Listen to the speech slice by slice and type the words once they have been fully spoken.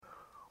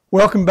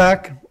Welcome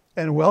back,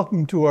 and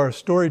welcome to our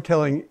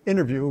storytelling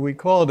interview. We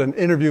call it an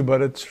interview, but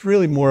it's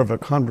really more of a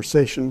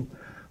conversation.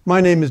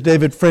 My name is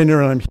David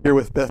Frainer, and I'm here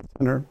with Beth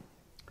Tenner.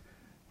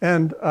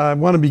 And I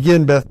want to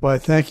begin, Beth, by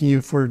thanking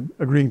you for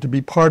agreeing to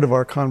be part of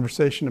our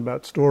conversation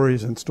about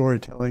stories and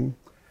storytelling.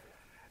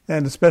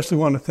 And especially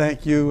want to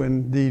thank you,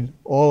 and indeed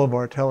all of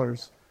our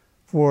tellers,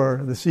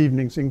 for this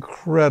evening's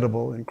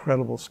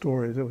incredible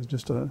stories. It was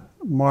just a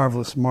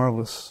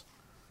marvelous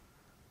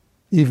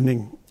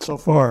evening so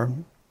far.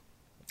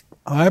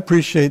 I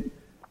appreciate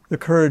the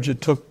courage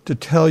it took to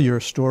tell your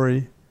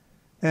story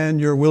and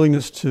your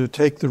willingness to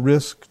take the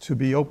risk, to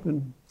be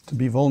open, to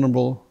be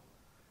vulnerable,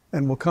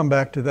 and we'll come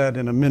back to that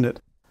in a minute.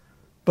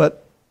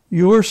 But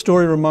your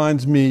story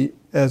reminds me,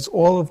 as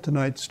all of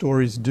tonight's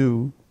stories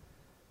do,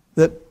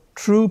 that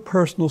true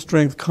personal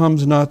strength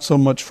comes not so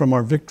much from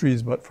our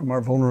victories, but from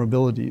our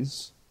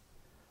vulnerabilities.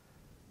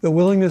 The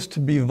willingness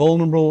to be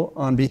vulnerable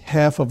on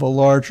behalf of a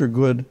larger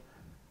good,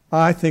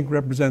 I think,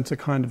 represents a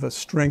kind of a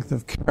strength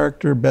of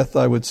character. Beth,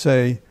 I would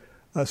say,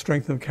 a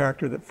strength of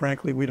character that,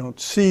 frankly, we don't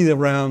see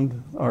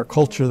around our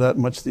culture that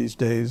much these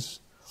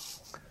days,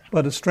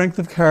 but a strength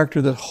of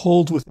character that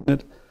holds within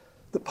it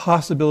the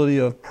possibility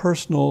of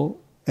personal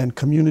and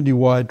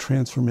community-wide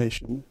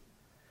transformation.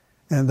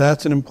 And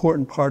that's an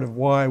important part of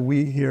why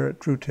we here at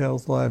True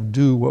Tales Live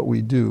do what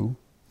we do.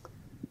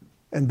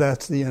 And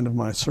that's the end of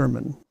my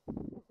sermon.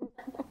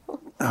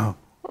 Oh,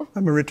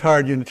 I'm a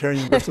retired Unitarian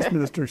Universalist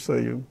minister, so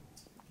you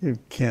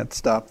can't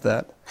stop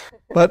that.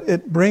 But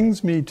it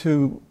brings me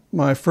to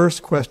my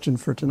first question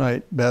for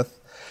tonight, Beth.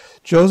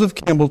 Joseph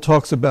Campbell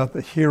talks about the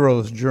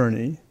hero's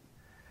journey,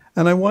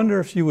 and I wonder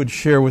if you would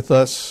share with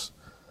us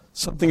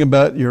something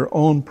about your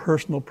own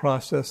personal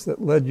process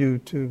that led you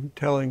to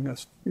telling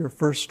us your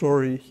first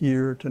story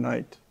here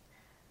tonight.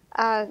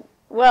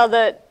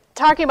 Well,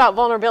 talking about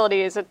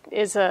vulnerability is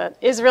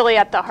really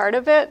at the heart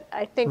of it.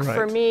 I think Right.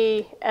 For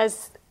me,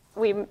 as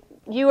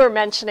you were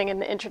mentioning in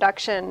the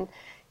introduction,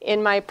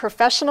 in my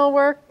professional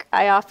work,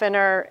 I often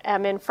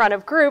am in front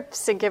of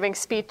groups and giving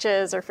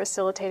speeches or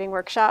facilitating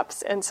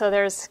workshops. And so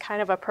there's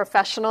kind of a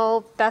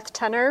professional Beth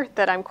Tenner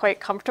that I'm quite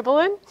comfortable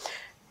in.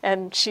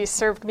 And she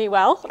served me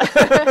well.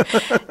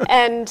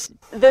 And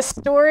the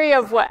story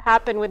of what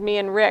happened with me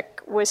and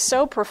Rick was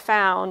so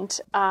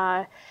profound.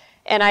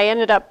 And I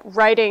ended up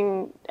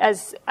writing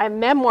as a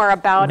memoir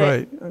about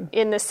it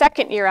in the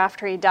second year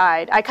after he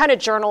died. I kind of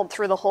journaled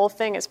through the whole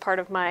thing as part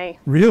of my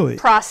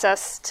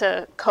process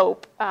to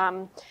cope,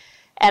 and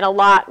a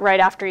lot right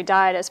after he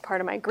died as part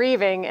of my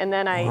grieving. And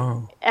then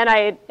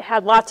I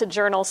had lots of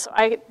journals.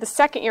 So the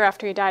second year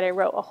after he died, I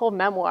wrote a whole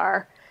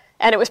memoir,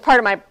 and it was part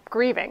of my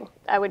grieving.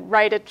 I would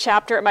write a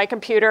chapter at my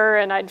computer,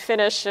 and I'd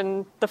finish,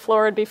 and the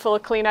floor would be full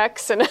of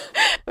Kleenex, and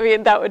I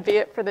mean, that would be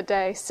it for the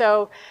day.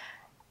 So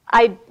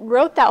I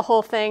wrote that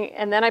whole thing,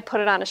 and then I put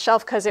it on a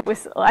shelf because it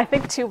was, I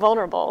think, too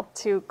vulnerable,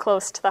 too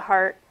close to the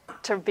heart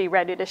to be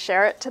ready to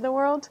share it to the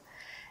world.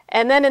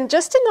 And then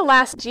just in the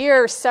last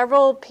year,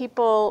 several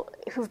people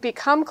who've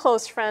become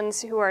close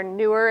friends who are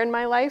newer in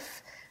my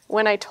life,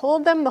 when I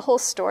told them the whole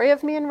story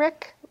of me and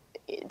Rick,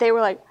 they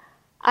were like,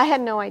 I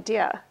had no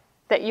idea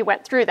that you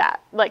went through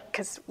that,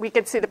 because we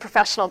could see the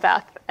professional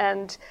Beth.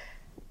 And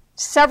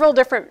several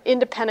different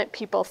independent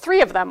people,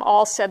 3 of them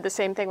all said the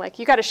same thing,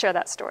 you got to share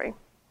that story.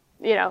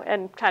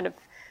 And kind of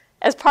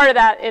as part of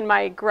that in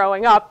my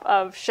growing up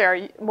of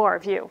share more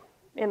of you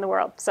in the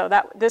world. So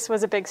this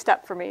was a big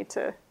step for me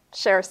to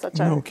share such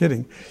a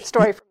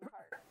story from the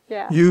heart.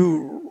 Yeah.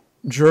 You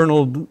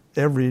journaled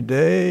every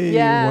day,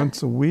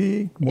 once a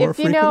week, more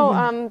frequently? If you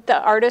know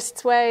The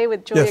Artist's Way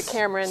with Julia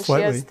Cameron, she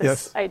has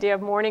this idea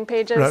of morning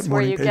pages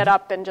where you get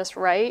up and just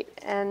write.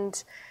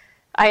 And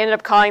I ended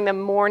up calling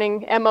them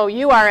morning,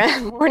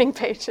 M-O-U-R-N, morning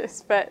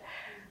pages. But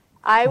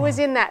I was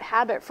in that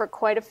habit for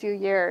quite a few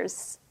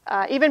years.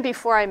 Even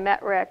before I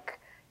met Rick,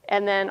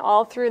 and then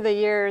all through the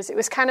years, it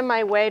was kind of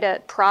my way to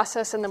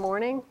process in the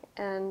morning,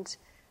 and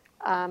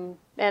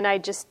I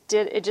just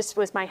did. It just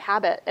was my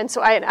habit, and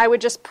so I would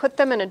just put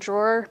them in a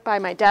drawer by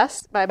my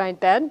desk, by my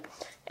bed,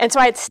 and so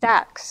I had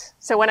stacks.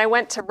 So when I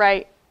went to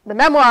write the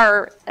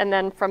memoir, and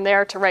then from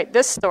there to write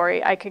this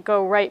story, I could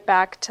go right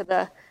back to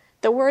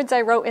the words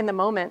I wrote in the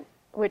moment,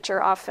 which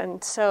are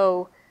often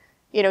so,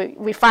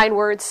 we find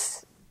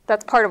words.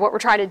 That's part of what we're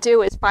trying to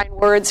do, is find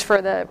words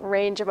for the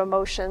range of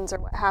emotions or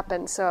what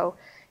happened. So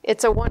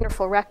it's a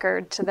wonderful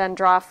record to then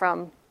draw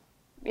from,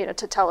 to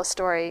tell a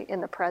story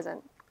in the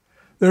present.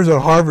 There's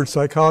a Harvard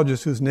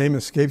psychologist whose name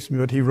escapes me,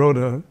 but he wrote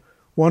a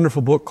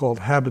wonderful book called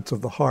Habits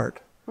of the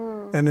Heart.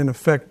 And in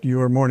effect,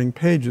 your morning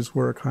pages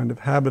were a kind of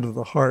habit of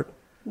the heart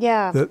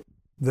that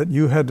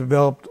you had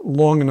developed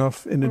long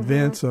enough in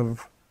advance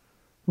of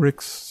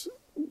Rick's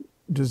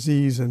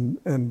disease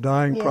and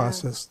dying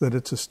process that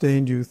it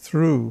sustained you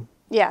through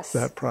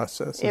that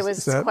process. It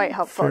was quite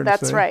helpful.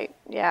 That's right.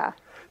 Yeah.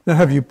 Now,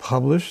 have you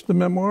published the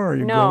memoir? Are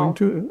you going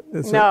to?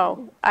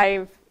 No.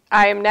 I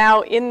am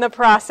now in the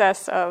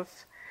process of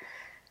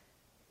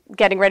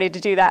getting ready to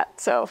do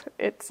that. So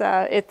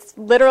it's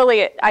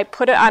literally, I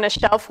put it on a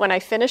shelf when I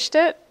finished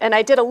it, and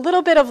I did a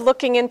little bit of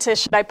looking into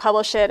should I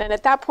publish it, and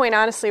at that point,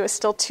 honestly, it was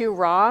still too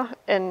raw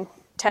and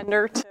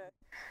tender to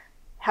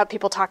have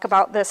people talk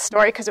about this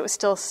story because it was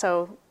still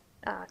so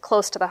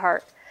close to the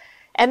heart.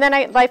 And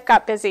then life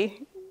got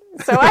busy,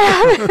 so I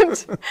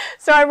haven't.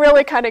 So I'm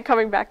really kind of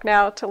coming back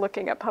now to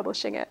looking at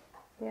publishing it.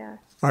 Yeah.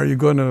 Are you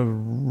going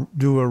to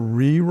do a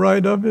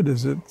rewrite of it?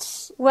 Is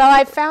it? Well,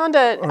 I've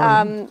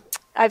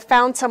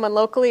found someone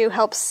locally who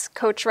helps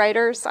coach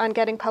writers on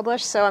getting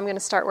published, so I'm going to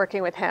start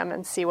working with him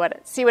and see what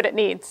it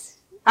needs.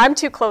 I'm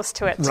too close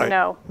to it to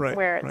know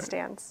where it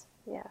stands.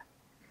 Yeah.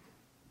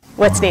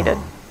 What's needed.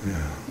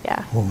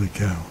 Yeah. Holy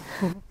cow.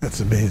 That's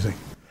amazing.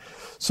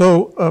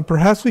 So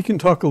perhaps we can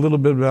talk a little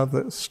bit about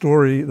the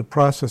story, the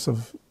process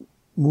of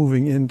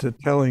moving into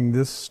telling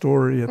this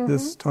story at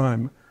this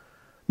time.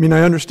 I mean,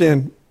 I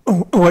understand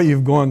what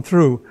you've gone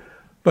through,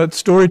 but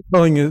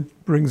storytelling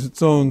brings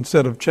its own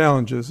set of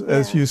challenges.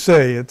 As you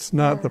say, it's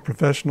not the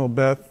professional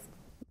Beth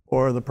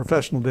or the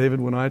professional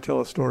David. When I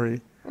tell a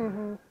story,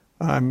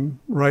 I'm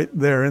right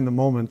there in the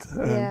moment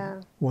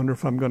and wonder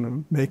if I'm going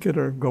to make it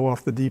or go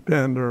off the deep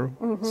end or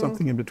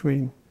something in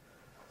between.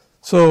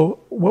 So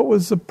what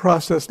was the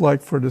process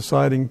like for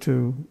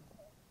deciding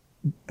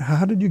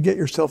how did you get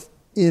yourself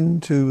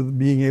into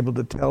being able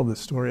to tell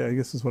this story, I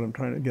guess is what I'm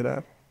trying to get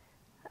at.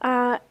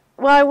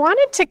 Well, I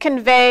wanted to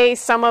convey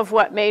some of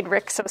what made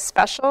Rick so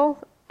special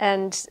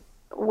and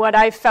what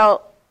I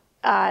felt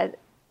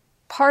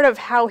part of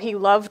how he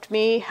loved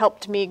me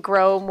helped me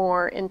grow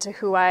more into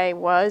who I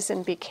was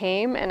and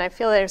became. And I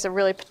feel there's a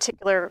really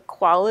particular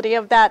quality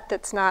of that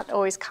that's not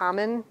always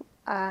common.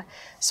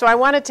 So I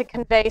wanted to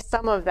convey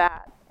some of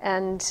that.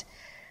 And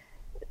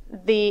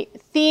the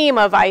theme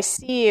of I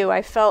See You,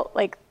 I felt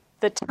like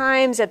the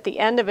times at the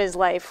end of his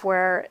life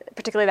where,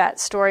 particularly that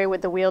story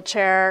with the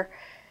wheelchair,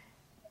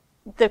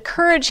 the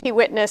courage he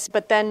witnessed,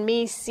 but then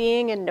me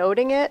seeing and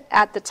noting it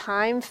at the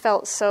time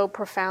felt so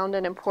profound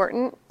and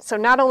important. So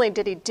not only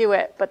did he do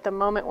it, but the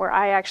moment where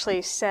I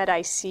actually said,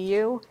 I see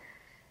you,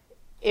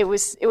 it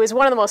was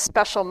one of the most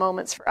special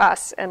moments for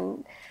us.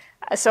 And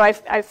so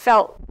I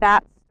felt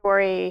that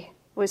story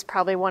was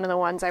probably one of the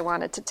ones I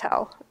wanted to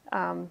tell.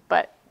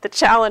 But the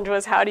challenge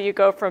was, how do you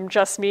go from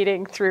just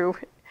meeting through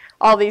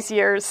all these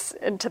years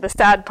into the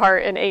sad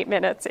part in 8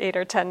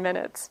 or 10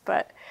 minutes?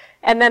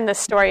 And then the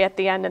story at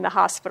the end in the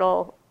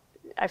hospital,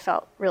 I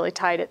felt really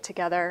tied it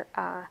together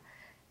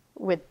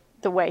with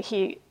the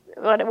way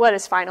what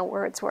his final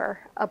words were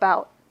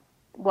about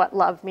what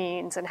love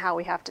means and how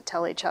we have to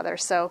tell each other.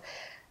 So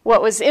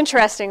what was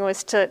interesting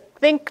was to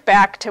think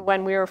back to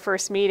when we were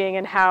first meeting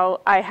and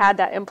how I had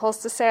that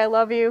impulse to say I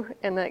love you.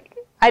 And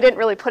I didn't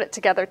really put it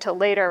together till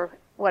later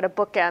what a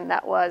bookend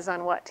that was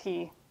on what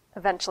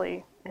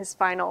his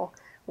final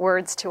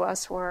words to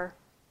us were.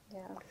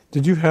 Yeah.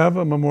 Did you have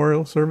a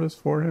memorial service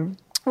for him?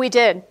 We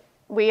did.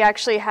 We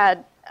actually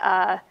had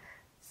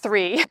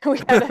 3.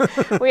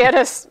 We had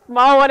a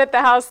small one at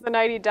the house the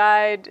night he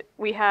died.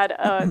 We had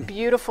a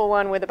beautiful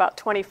one with about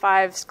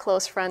 25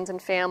 close friends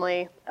and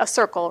family, a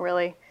circle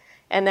really.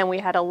 And then we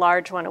had a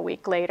large one a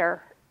week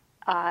later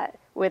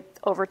with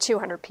over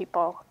 200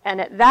 people.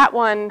 And at that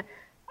one,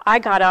 I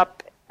got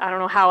up, I don't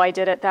know how I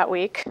did it that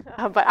week,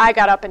 but I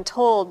got up and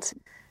told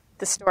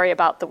the story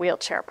about the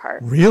wheelchair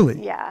part.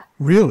 Really? Yeah.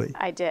 Really?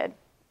 I did.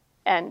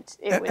 And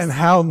it was... And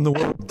how in the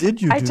world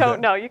did you do that? I don't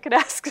know. You can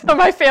ask some of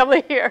my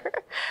family here.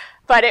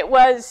 But it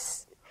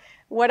was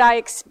what I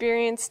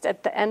experienced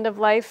at the end of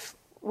life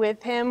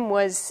with him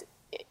was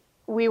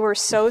we were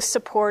so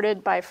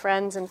supported by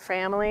friends and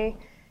family.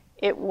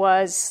 It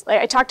was,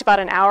 like I talked about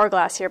an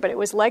hourglass here, but it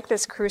was like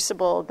this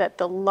crucible that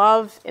the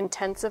love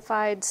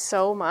intensified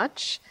so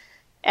much.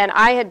 And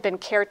I had been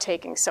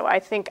caretaking, so I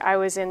think I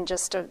was in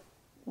just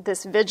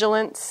this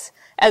vigilance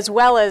as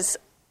well as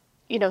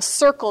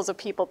circles of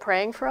people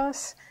praying for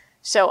us.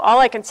 So all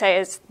I can say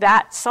is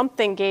that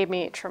something gave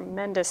me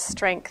tremendous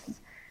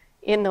strength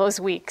in those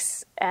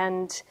weeks.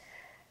 And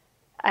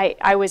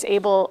I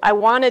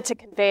wanted to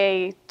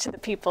convey to the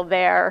people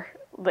there,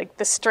 like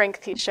the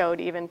strength he showed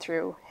even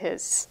through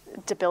his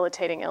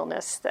debilitating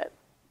illness, that,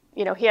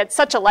 he had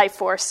such a life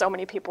force, so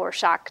many people were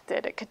shocked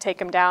that it could take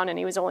him down, and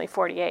he was only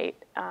 48.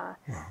 Wow.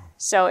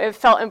 So it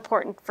felt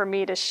important for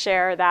me to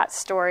share that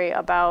story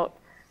about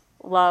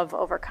love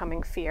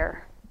overcoming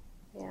fear.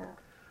 Yeah.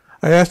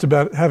 I asked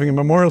about having a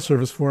memorial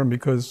service for him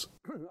because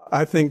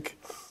I think,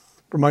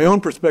 from my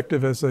own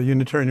perspective as a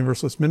Unitarian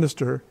Universalist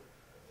minister,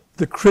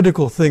 the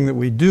critical thing that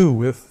we do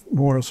with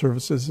memorial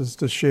services is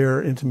to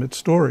share intimate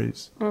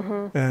stories.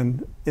 Mm-hmm.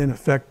 And in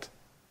effect,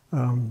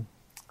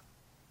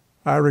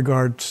 I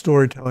regard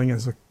storytelling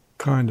as a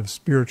kind of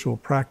spiritual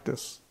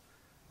practice.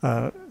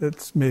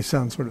 It may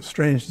sound sort of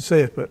strange to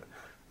say it, but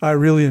I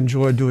really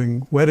enjoy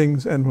doing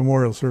weddings and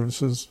memorial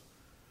services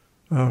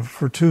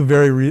for 2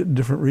 very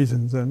different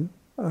reasons. And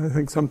I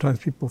think sometimes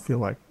people feel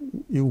like,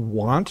 you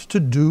want to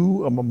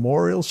do a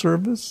memorial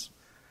service?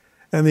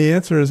 And the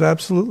answer is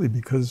absolutely,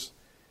 because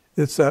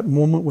it's that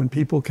moment when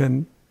people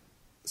can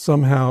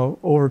somehow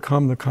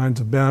overcome the kinds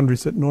of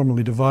boundaries that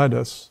normally divide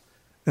us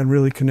and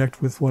really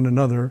connect with one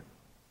another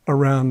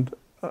around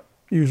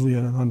usually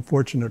an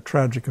unfortunate,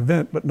 tragic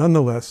event, but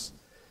nonetheless,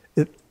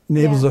 it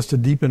enables us to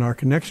deepen our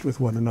connection with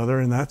one another,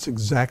 and that's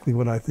exactly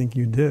what I think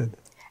you did.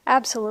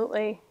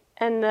 Absolutely.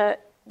 And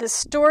the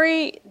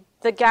story,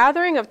 the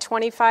gathering of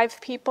 25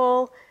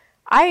 people,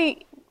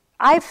 I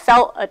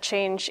felt a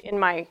change in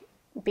my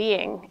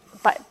being,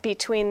 but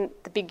between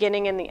the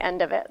beginning and the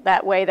end of it,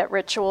 that way that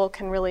ritual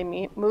can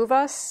really move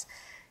us.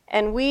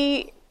 And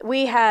we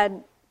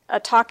had a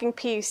talking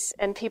piece,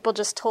 and people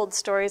just told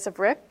stories of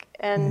Rick.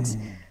 And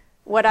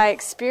what I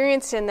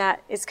experienced in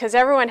that is because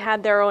everyone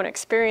had their own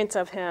experience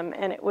of him,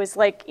 and it was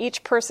like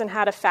each person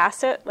had a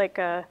facet, like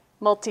a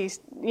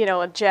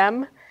a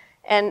gem.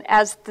 And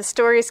as the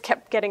stories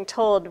kept getting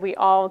told, we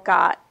all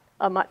got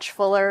a much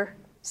fuller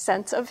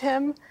sense of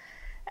him.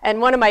 And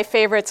one of my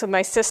favorites with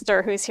my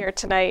sister, who's here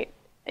tonight,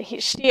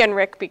 she and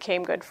Rick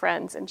became good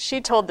friends. And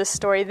she told this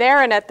story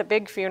there and at the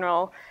big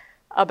funeral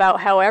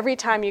about how every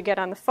time you get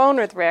on the phone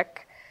with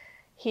Rick,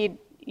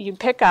 you'd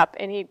pick up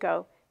and he'd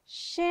go,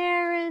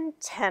 "Sharon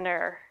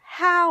Tenor,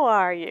 how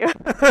are you?"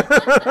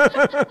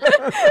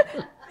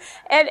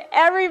 And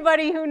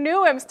everybody who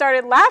knew him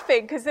started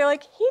laughing because they're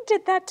like, "He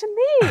did that to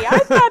me. I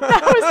thought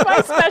that was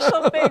my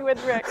special thing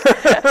with Rick."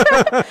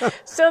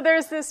 So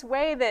there's this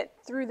way that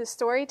through the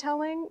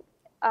storytelling,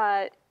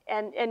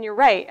 and you're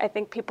right, I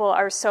think people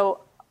are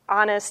so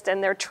honest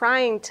and they're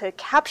trying to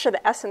capture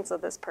the essence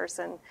of this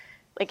person.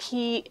 Like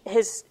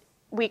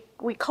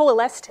we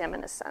coalesced him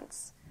in a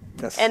sense.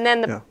 Yes. And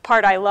then the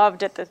part I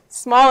loved at the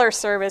smaller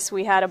service,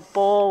 we had a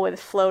bowl with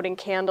floating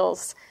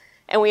candles,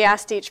 and we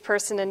asked each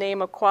person to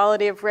name a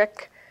quality of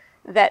Rick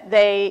that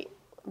they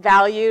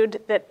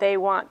valued, that they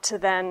want to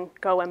then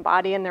go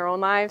embody in their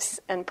own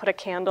lives, and put a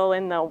candle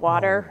in the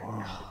water. Oh,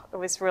 wow. It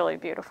was really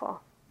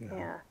beautiful.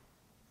 Yeah.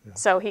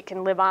 So he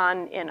can live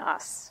on in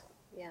us.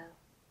 Yeah.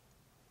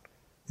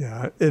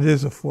 Yeah, it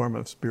is a form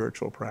of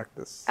spiritual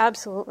practice.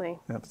 Absolutely.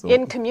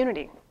 Absolutely. In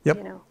community.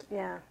 Yep.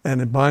 Yeah.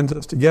 And it binds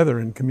us together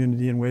in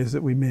community in ways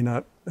that we may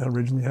not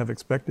originally have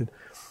expected.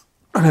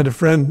 I had a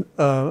friend,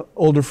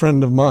 older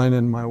friend of mine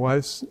and my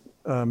wife's,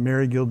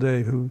 Mary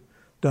Gilday, who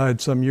died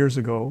some years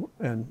ago,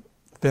 and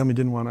the family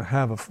didn't want to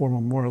have a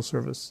formal memorial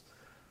service.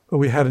 But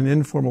we had an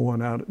informal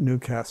one out at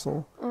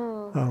Newcastle,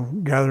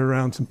 gathered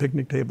around some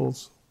picnic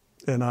tables,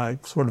 and I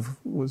sort of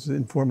was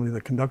informally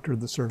the conductor of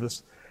the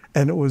service.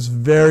 And it was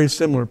very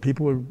similar.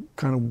 People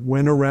kind of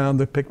went around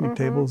the picnic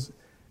tables,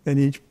 and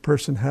each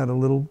person had a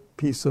little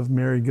piece of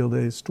Mary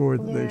Gilday's story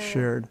that they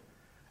shared.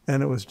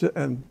 And it was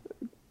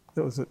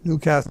at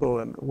Newcastle,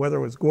 and the weather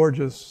was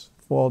gorgeous,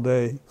 fall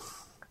day.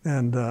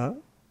 And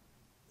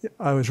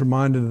I was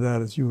reminded of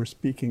that as you were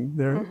speaking.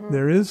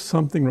 There is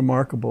something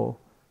remarkable.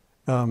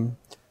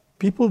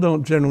 People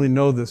don't generally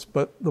know this,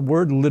 but the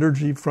word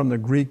liturgy from the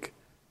Greek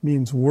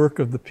means work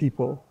of the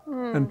people.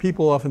 And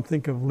people often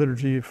think of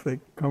liturgy, if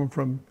they come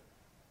from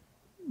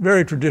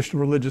very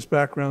traditional religious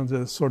backgrounds,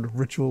 as sort of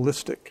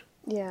ritualistic.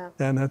 Yeah.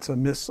 And that's a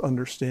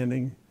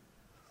misunderstanding.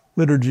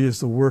 Liturgy is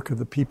the work of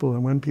the people,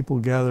 and when people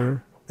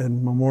gather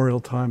in memorial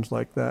times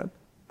like that,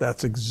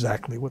 that's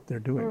exactly what they're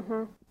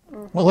doing.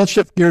 Well, let's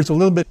shift gears a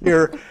little bit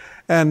here.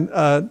 And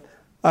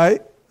I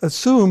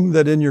assume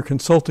that in your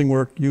consulting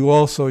work, you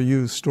also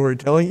use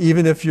storytelling,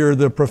 even if you're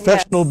the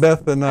professional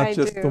Beth and not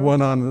just the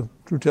one on the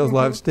True Tales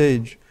Live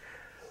stage.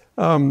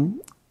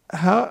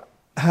 How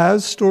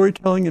has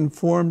storytelling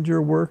informed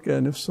your work,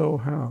 and if so,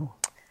 how?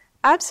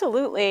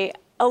 Absolutely.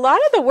 A lot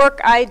of the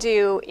work I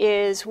do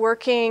is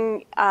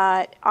working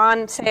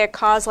on, say, a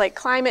cause like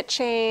climate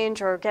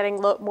change or getting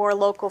more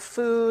local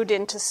food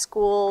into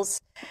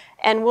schools.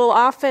 And we'll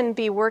often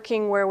be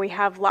working where we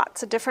have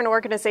lots of different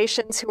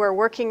organizations who are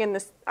working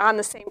on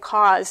the same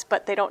cause,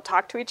 but they don't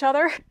talk to each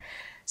other.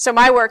 So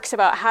my work's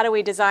about how do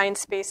we design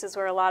spaces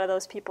where a lot of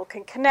those people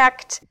can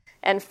connect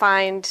and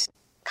find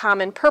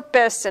common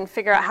purpose and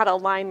figure out how to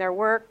align their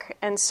work.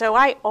 And so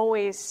I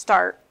always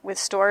start with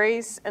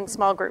stories and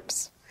small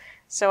groups.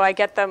 So I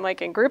get them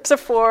like in groups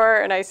of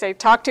 4, and I say,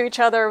 talk to each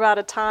other about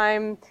a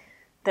time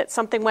that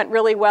something went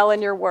really well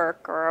in your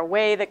work or a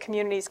way that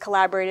communities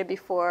collaborated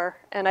before.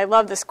 And I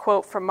love this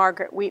quote from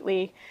Margaret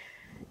Wheatley.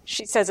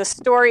 She says, "A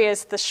story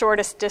is the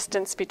shortest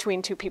distance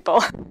between two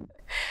people."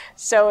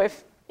 So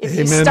if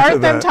you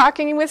start them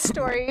talking with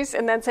stories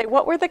and then say,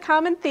 what were the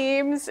common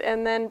themes?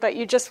 And then, but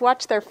you just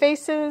watch their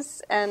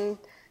faces, and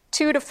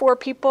 2 to 4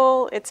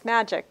 people, it's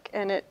magic.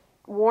 And it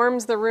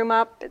warms the room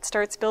up. It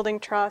starts building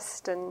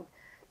trust. And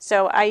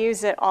so I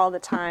use it all the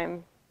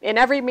time. In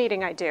every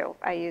meeting I do,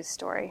 I use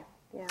story.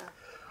 Yeah.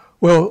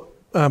 Well,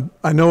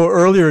 I know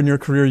earlier in your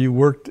career you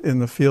worked in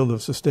the field of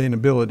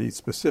sustainability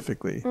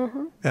specifically,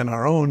 and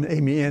our own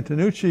Amy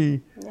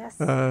Antonucci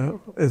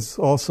has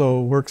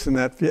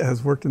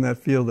worked in that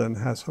field and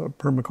has a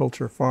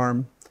permaculture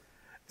farm.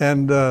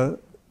 And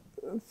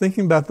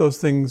thinking about those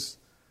things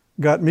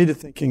got me to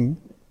thinking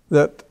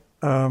that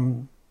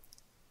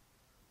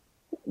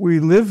we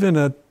live in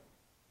a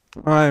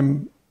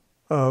time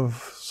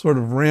of sort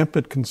of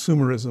rampant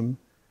consumerism,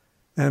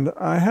 and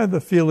I had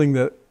the feeling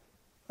that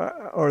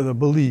or the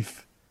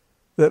belief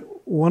that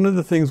one of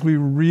the things we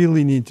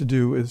really need to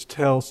do is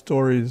tell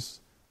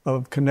stories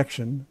of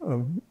connection,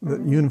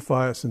 that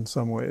unify us in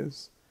some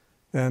ways,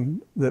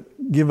 and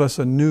that give us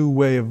a new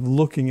way of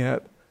looking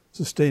at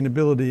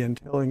sustainability and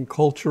telling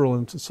cultural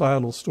and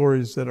societal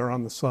stories that are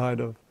on the side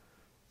of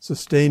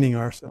sustaining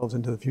ourselves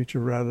into the future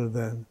rather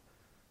than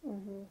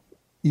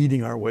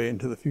eating our way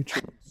into the future,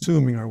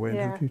 consuming our way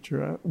into the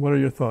future. What are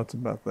your thoughts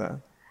about that?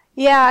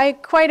 Yeah, I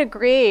quite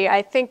agree.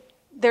 I think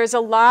there's a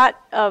lot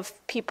of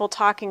people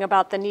talking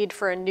about the need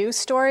for a new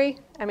story.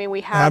 I mean,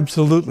 we have...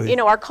 Absolutely. You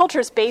know, our culture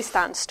is based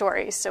on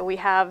stories. So we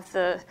have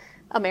the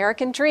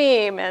American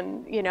dream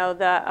and, you know,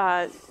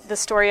 the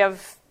story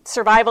of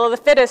survival of the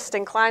fittest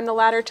and climb the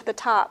ladder to the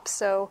top.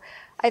 So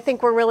I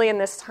think we're really in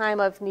this time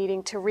of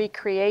needing to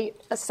recreate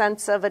a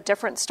sense of a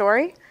different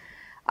story,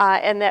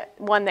 and that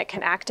one that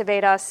can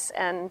activate us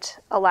and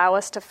allow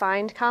us to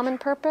find common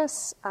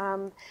purpose.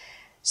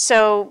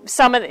 So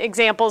some of the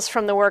examples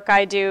from the work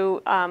I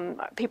do,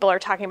 people are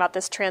talking about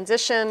this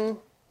transition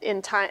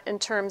in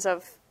terms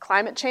of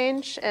climate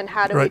change and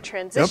how do we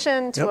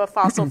transition to a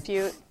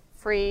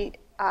fossil-free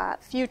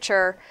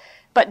future,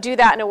 but do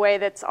that in a way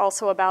that's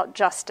also about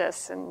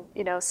justice and,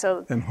 you know,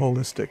 so... And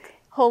holistic.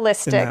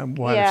 Holistic, in that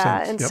wider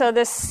sense. And so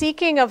this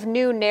seeking of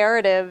new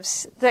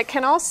narratives that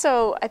can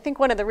also, I think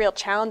one of the real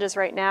challenges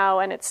right now,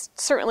 and it's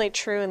certainly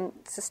true in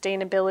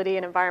sustainability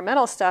and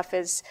environmental stuff,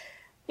 is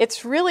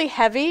it's really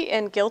heavy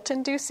and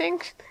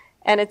guilt-inducing,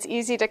 and it's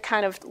easy to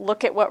kind of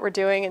look at what we're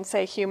doing and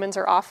say humans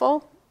are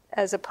awful,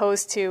 as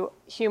opposed to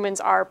humans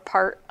are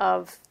part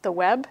of the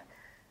web.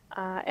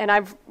 And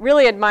I've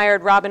really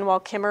admired Robin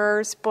Wall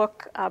Kimmerer's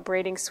book,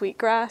 Braiding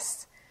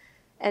Sweetgrass.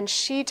 And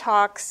she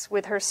talks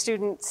with her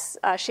students,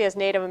 she has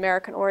Native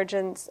American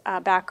origins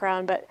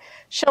background, but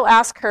she'll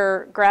ask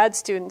her grad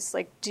students,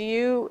 like, do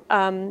you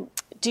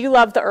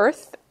love the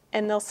earth?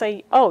 And they'll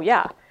say, oh,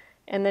 yeah.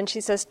 And then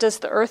she says, does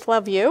the earth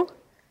love you?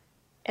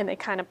 And they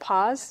kind of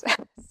pause.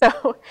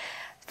 So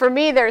for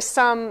me, there's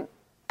some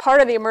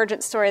part of the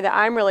emergent story that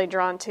I'm really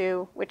drawn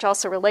to, which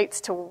also relates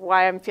to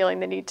why I'm feeling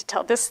the need to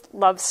tell this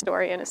love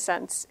story in a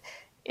sense,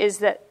 is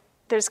that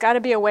there's got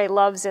to be a way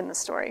love's in the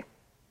story.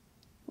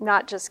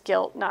 Not just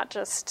guilt, not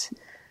just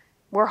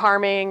we're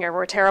harming or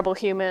we're terrible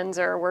humans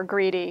or we're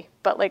greedy,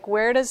 but like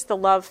where does the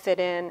love fit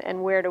in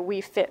and where do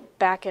we fit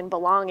back in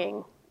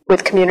belonging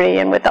with community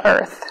and with the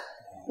earth?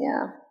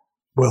 Yeah.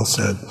 Well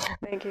said.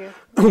 Thank you.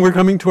 We're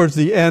coming towards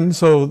the end,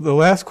 so the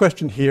last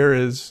question here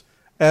is,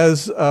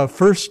 as a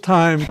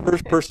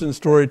first-person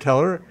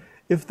storyteller,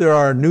 if there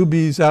are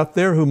newbies out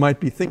there who might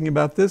be thinking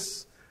about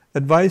this,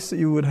 advice that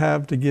you would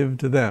have to give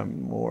to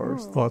them or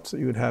thoughts that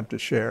you would have to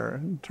share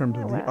in terms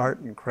of the art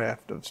and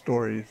craft of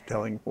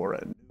storytelling for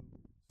a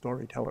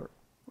storyteller.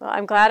 Well,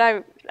 I'm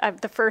glad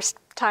the first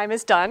time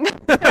is done.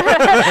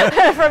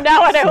 From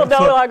now on, I will no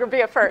longer be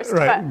a first.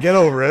 Right, but, get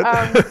over it.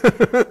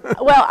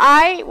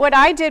 Well, what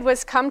I did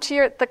was come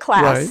to the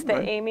class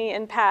that Amy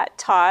and Pat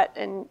taught,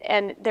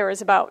 and there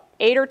was about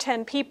 8 or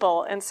 10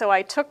 people, and so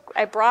I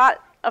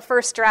brought a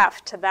first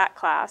draft to that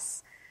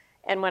class,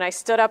 and when I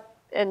stood up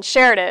and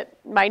shared it,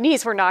 my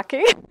knees were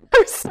knocking. I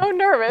was so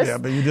nervous. Yeah,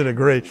 but you did a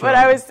great job. But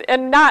I was,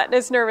 and not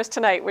as nervous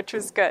tonight, which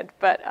was good.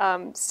 But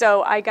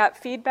so I got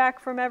feedback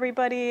from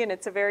everybody, and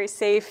it's a very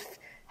safe,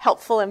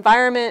 helpful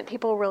environment.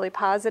 People were really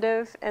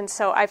positive, and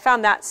so I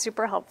found that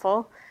super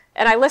helpful.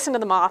 And I listen to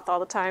The Moth all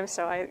the time,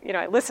 so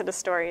I listen to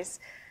stories.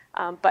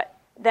 But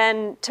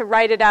then to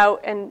write it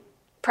out and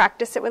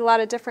practice it with a lot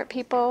of different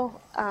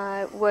people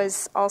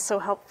was also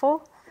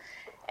helpful.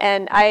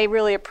 And I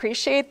really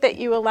appreciate that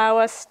you allow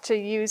us to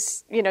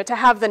use, to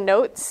have the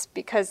notes,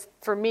 because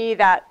for me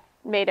that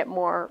made it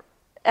more,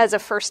 as a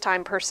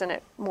first-time person,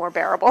 more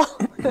bearable.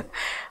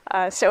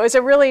 So it was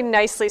a really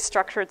nicely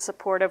structured,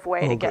 supportive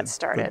way to get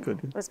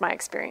started, was my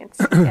experience.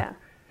 Yeah.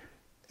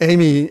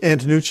 Amy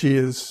Antonucci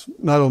is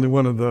not only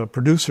one of the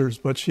producers,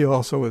 but she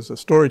also is a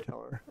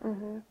storyteller.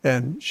 Mm-hmm.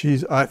 And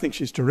I think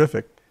she's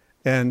terrific.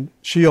 And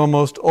she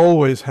almost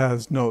always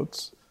has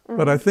notes. Mm-hmm.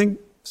 But I think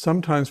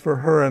sometimes for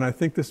her, and I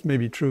think this may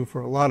be true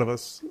for a lot of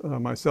us,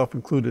 myself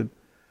included,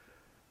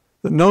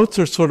 the notes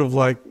are sort of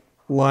like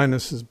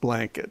Linus's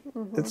blanket.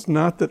 Mm-hmm. It's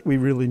not that we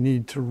really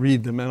need to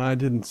read them, and I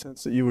didn't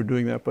sense that you were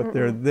doing that, but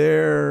they're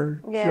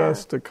there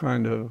just to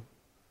kind of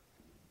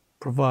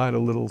provide a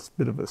little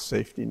bit of a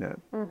safety net,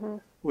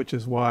 which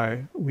is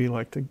why we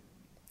like to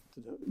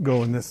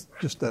go in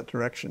just that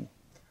direction.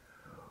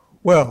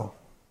 Well,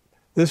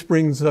 this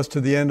brings us to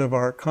the end of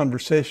our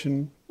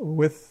conversation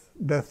with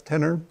Beth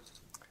Tenner.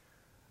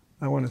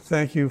 I want to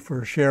thank you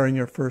for sharing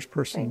your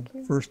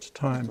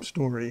first-time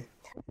story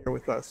here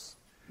with us.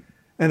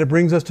 And it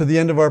brings us to the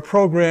end of our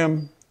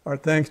program. Our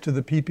thanks to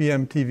the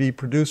PPM TV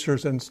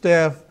producers and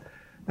staff,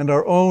 and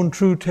our own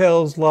True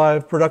Tales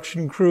Live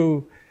production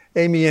crew,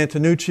 Amy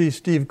Antonucci,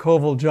 Steve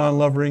Koval, John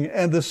Lovering,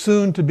 and the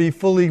soon-to-be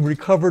fully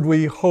recovered,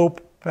 we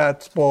hope,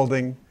 Pat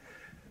Spaulding.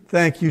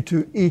 Thank you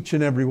to each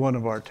and every one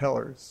of our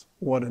tellers.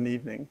 What an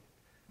evening.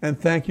 And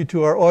thank you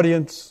to our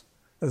audience.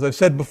 As I've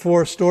said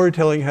before,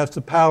 storytelling has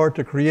the power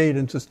to create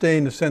and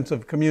sustain a sense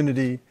of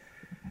community.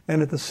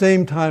 And at the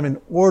same time, in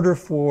order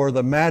for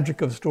the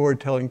magic of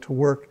storytelling to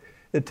work,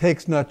 it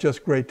takes not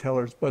just great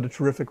tellers, but a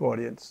terrific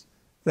audience.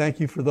 Thank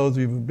you for those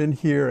of you who've been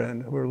here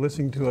and who are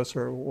listening to us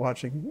or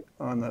watching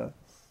on the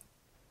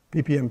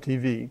PPM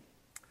TV.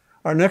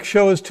 Our next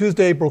show is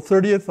Tuesday, April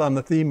 30th on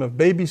the theme of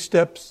baby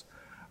steps.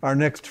 Our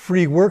next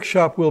free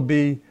workshop will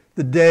be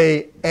the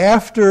day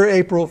after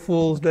April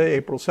Fool's Day,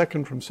 April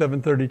 2nd from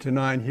 7:30 to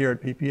 9 here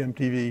at PPM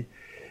TV.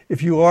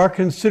 If you are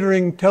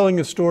considering telling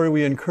a story,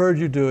 we encourage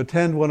you to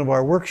attend one of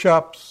our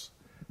workshops.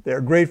 They're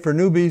great for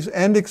newbies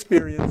and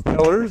experienced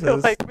tellers,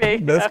 as Like me.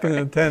 Beth can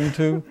attend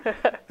to.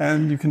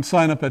 And you can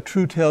sign up at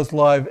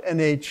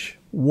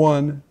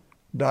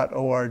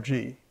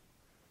TrueTalesLiveNH1.org.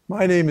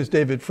 My name is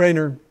David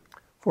Frainer.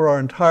 For our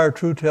entire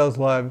True Tales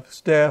Live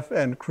staff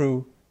and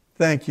crew,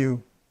 thank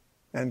you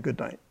and good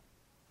night.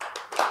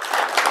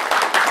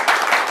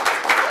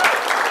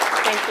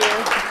 Thank you.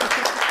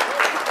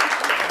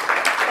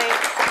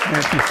 Thanks.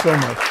 Thank you so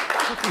much.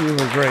 You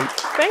were great.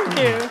 Thank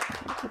you.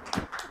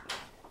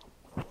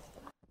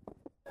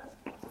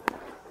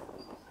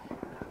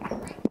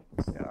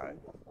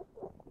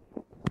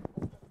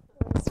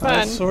 It's I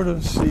fun. sort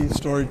of see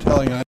storytelling.